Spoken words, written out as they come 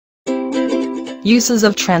Uses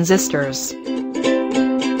of transistors.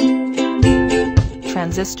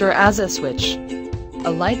 Transistor as a switch. A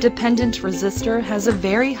light-dependent resistor has a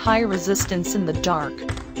very high resistance in the dark.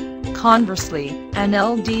 Conversely, an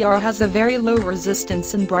LDR has a very low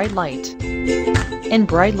resistance in bright light. In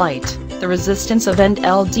bright light, the resistance of an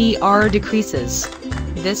LDR decreases.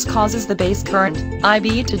 This causes the base current,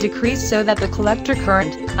 IB, to decrease so that the collector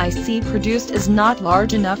current, IC, produced is not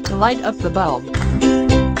large enough to light up the bulb.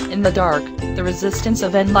 In the dark, the resistance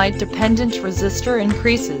of an light-dependent resistor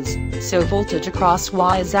increases, so voltage across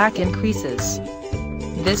Y-axis increases.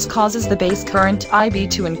 This causes the base current, IB,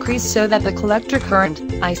 to increase so that the collector current,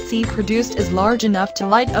 IC, produced is large enough to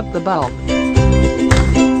light up the bulb.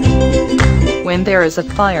 When there is a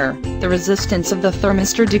fire, the resistance of the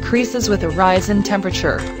thermistor decreases with a rise in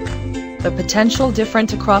temperature. The potential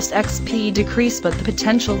difference across XP decreases, but the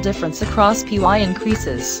potential difference across PY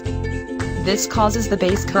increases. This causes the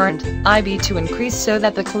base current, IB, to increase so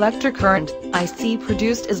that the collector current, IC,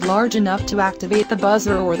 produced is large enough to activate the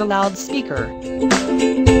buzzer or the loudspeaker.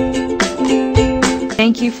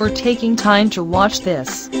 Thank you for taking time to watch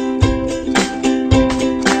this.